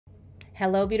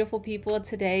Hello, beautiful people.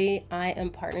 Today I am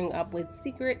partnering up with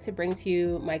Secret to bring to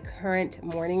you my current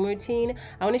morning routine.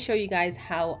 I want to show you guys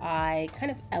how I kind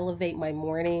of elevate my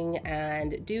morning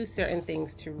and do certain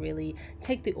things to really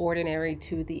take the ordinary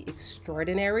to the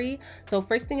extraordinary. So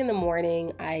first thing in the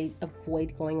morning, I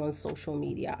avoid going on social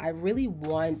media. I really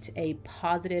want a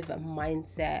positive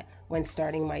mindset when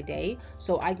starting my day.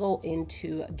 So I go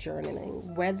into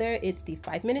journaling, whether it's the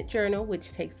 5-minute journal,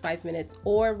 which takes 5 minutes,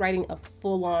 or writing a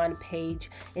full-on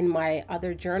page in my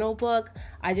other journal book.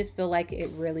 I just feel like it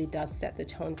really does set the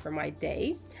tone for my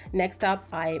day. Next up,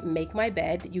 I make my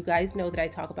bed. You guys know that I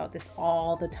talk about this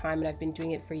all the time and I've been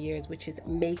doing it for years, which is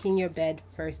making your bed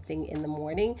first thing in the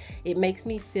morning. It makes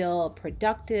me feel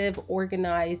productive,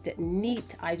 organized,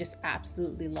 neat. I just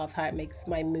absolutely love how it makes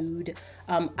my mood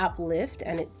uplift,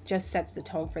 and it just sets the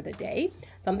tone for the day.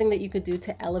 Something that you could do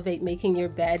to elevate making your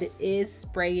bed is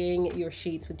spraying your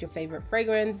sheets with your favorite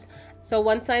fragrance. So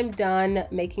once I'm done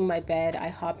making my bed, I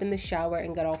hop in the shower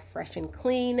and get all fresh and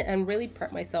clean and really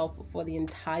prep myself for the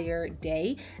entire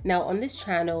day. Now on this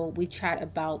channel, we chat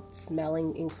about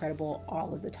smelling incredible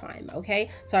all of the time,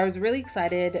 okay? So I was really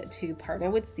excited to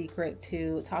partner with Secret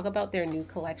to talk about their new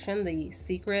collection, the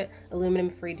Secret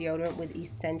aluminum-free deodorant with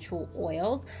essential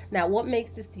oils. Now what makes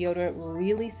this deodorant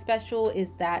really special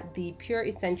is that the pure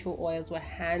essential oils were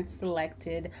hand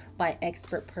selected by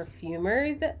expert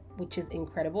perfumers, which is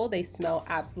incredible. They smell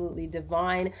absolutely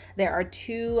divine. There are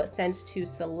 2 scents to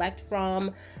select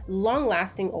from.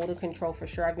 Long-lasting odor control for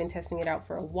sure. I've been testing it out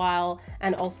for a while,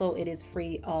 and also it is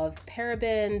free of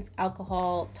parabens,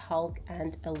 alcohol, talc,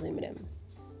 and aluminum.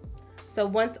 So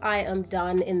once I am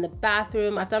done in the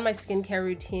bathroom, I've done my skincare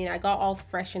routine, I got all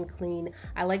fresh and clean,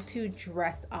 I like to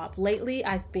dress up. Lately,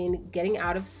 I've been getting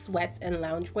out of sweats and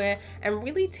loungewear and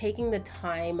really taking the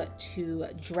time to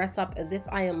dress up as if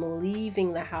I am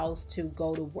leaving the house to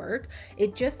go to work.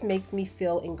 It just makes me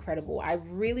feel incredible. I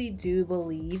really do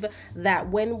believe that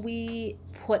when we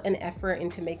put an effort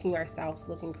into making ourselves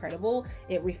look incredible,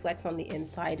 it reflects on the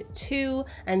inside too.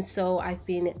 And so I've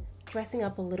been dressing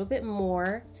up a little bit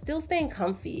more, still staying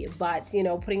comfy, but you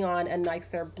know, putting on a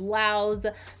nicer blouse,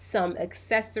 some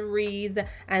accessories,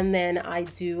 and then I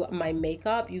do my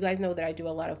makeup. You guys know that I do a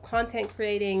lot of content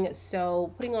creating,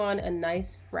 so putting on a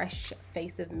nice fresh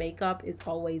face of makeup is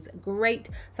always great.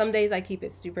 Some days I keep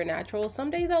it super natural, some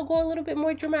days I'll go a little bit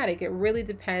more dramatic. It really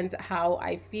depends how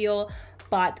I feel,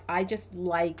 but I just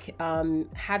like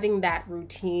having that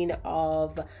routine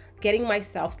of getting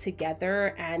myself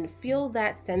together and feel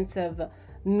that sense of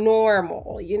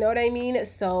normal, you know what I mean?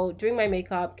 So doing my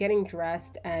makeup, getting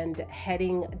dressed, and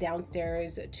heading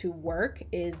downstairs to work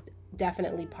is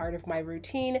definitely part of my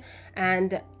routine.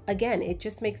 And again, it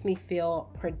just makes me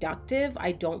feel productive.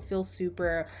 I don't feel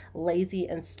super lazy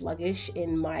and sluggish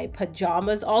in my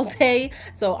pajamas all day.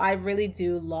 So I really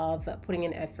do love putting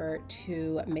an effort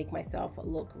to make myself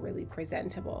look really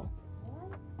presentable.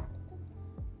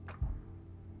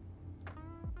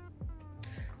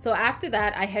 So after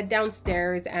that, I head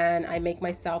downstairs and I make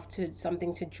myself to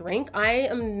something to drink. I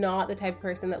am not the type of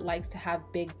person that likes to have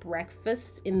big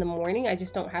breakfasts in the morning. I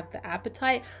just don't have the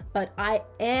appetite, but I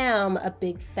am a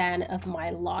big fan of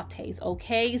my lattes,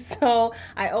 okay? So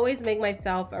I always make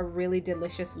myself a really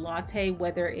delicious latte,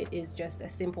 whether it is just a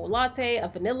simple latte, a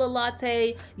vanilla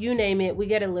latte, you name it. We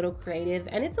get a little creative,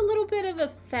 and it's a little bit of a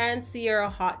fancier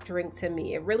hot drink to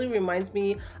me. It really reminds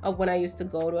me of when I used to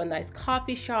go to a nice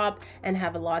coffee shop and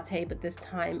have a latte, but this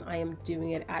time I am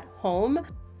doing it at home.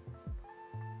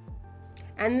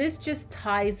 And this just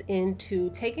ties into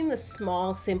taking the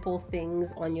small, simple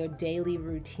things on your daily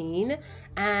routine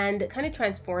and kind of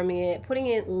transforming it, putting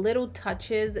in little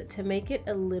touches to make it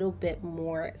a little bit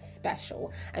more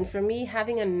special. And for me,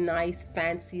 having a nice,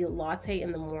 fancy latte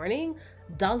in the morning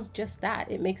does just that.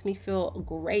 It makes me feel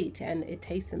great, and it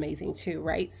tastes amazing too,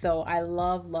 right? So I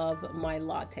love my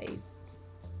lattes.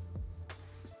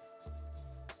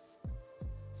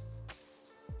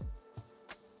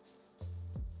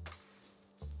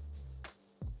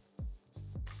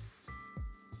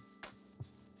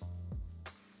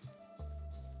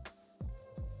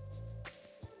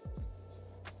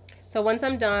 So once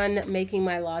I'm done making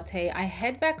my latte, I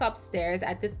head back upstairs.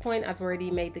 At this point, I've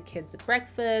already made the kids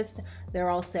breakfast. They're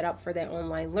all set up for their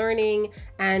online learning,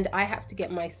 and I have to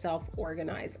get myself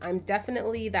organized. I'm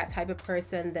definitely that type of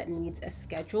person that needs a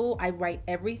schedule. I write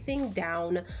everything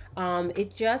down.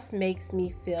 It just makes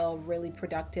me feel really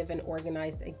productive and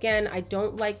organized. Again, I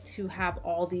don't like to have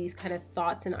all these kind of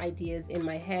thoughts and ideas in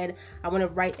my head. I want to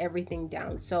write everything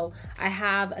down. So I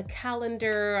have a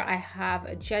calendar, I have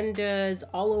agendas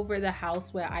all over the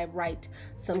house where I write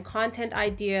some content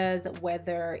ideas,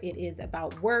 whether it is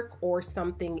about work or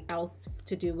something else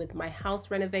to do with my house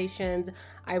renovations.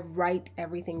 I write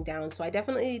everything down. So I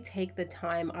definitely take the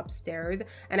time upstairs,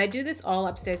 and I do this all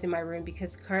upstairs in my room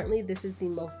because currently this is the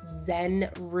most zen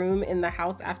room in the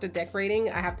house after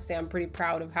decorating. I have to say I'm pretty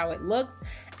proud of how it looks,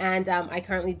 and I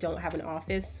currently don't have an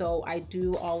office, so I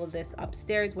do all of this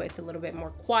upstairs where it's a little bit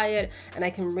more quiet and I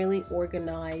can really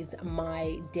organize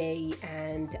my day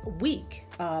and week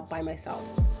by myself.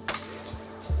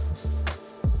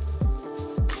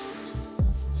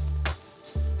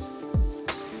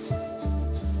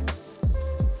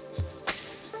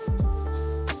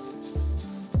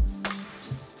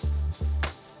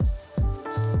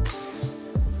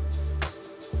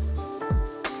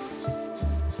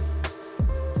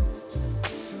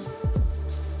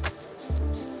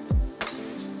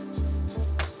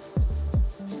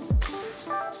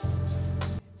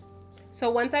 So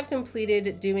once I've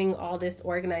completed doing all this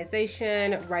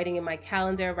organization, writing in my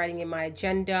calendar, writing in my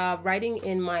agenda, writing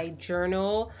in my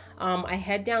journal, I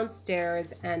head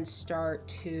downstairs and start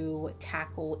to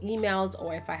tackle emails,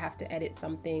 or if I have to edit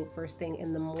something first thing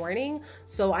in the morning.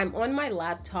 So I'm on my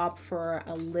laptop for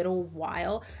a little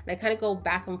while, and I kind of go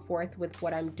back and forth with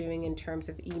what I'm doing in terms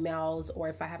of emails, or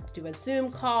if I have to do a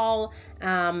Zoom call.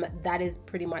 That is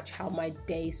pretty much how my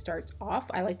day starts off.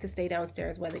 I like to stay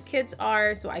downstairs where the kids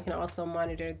are so I can also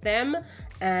monitor them.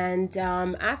 And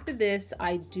after this,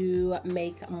 I do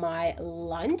make my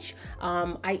lunch.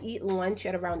 I eat lunch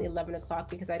at around 11 o'clock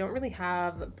because I don't really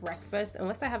have breakfast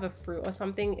unless I have a fruit or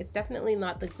something. It's definitely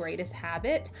not the greatest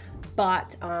habit,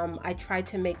 but I try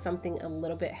to make something a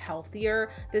little bit healthier.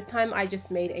 This time I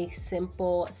just made a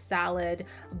simple salad,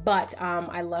 but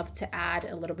I love to add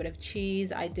a little bit of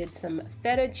cheese. I did some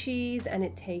feta cheese and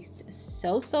it tastes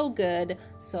so good.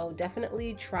 So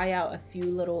definitely try out a few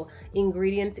little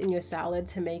ingredients in your salad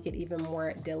to make it even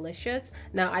more delicious.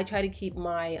 Now I try to keep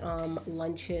my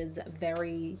lunches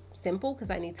very simple because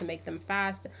I need to make them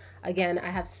fast. Again, I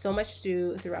have so much to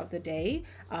do throughout the day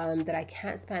that I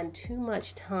can't spend too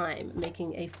much time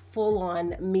making a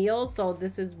full-on meal. So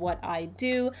this is what I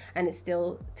do, and it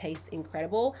still tastes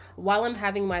incredible. While I'm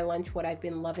having my lunch, what I've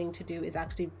been loving to do is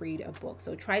actually read a book.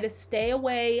 So try to stay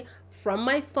away from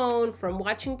my phone, from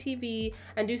watching TV,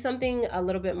 and do something a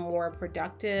little bit more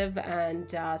productive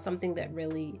and something that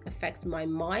really affects my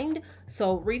mind.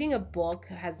 So reading a book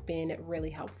has been really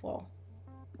helpful.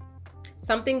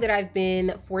 Something that I've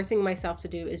been forcing myself to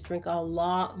do is drink a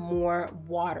lot more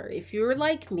water. If you're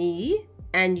like me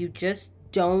and you just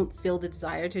don't feel the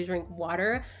desire to drink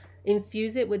water,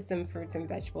 infuse it with some fruits and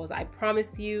vegetables. I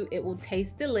promise you it will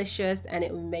taste delicious and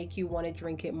it will make you want to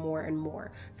drink it more and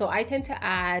more. So I tend to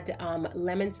add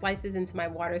lemon slices into my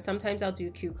water. Sometimes I'll do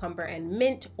cucumber and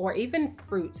mint, or even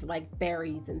fruits like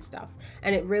berries and stuff.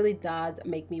 And it really does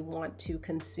make me want to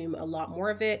consume a lot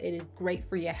more of it. It is great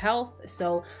for your health.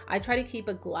 So I try to keep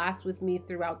a glass with me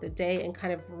throughout the day and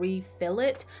kind of refill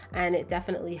it. And it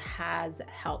definitely has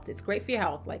helped. It's great for your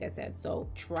health, like I said. So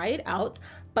try it out.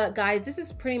 But guys, this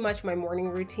is pretty much my morning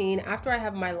routine. After I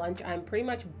have my lunch, I'm pretty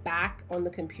much back on the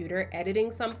computer editing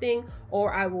something,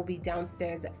 or I will be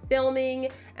downstairs filming,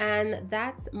 and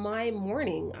that's my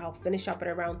morning. I'll finish up at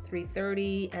around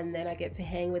 3:30, and then I get to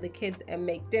hang with the kids and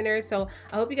make dinner. So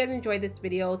I hope you guys enjoyed this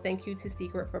video. Thank you to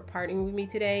Secret for partnering with me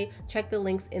today. Check the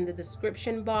links in the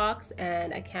description box,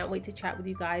 and I can't wait to chat with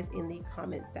you guys in the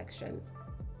comment section.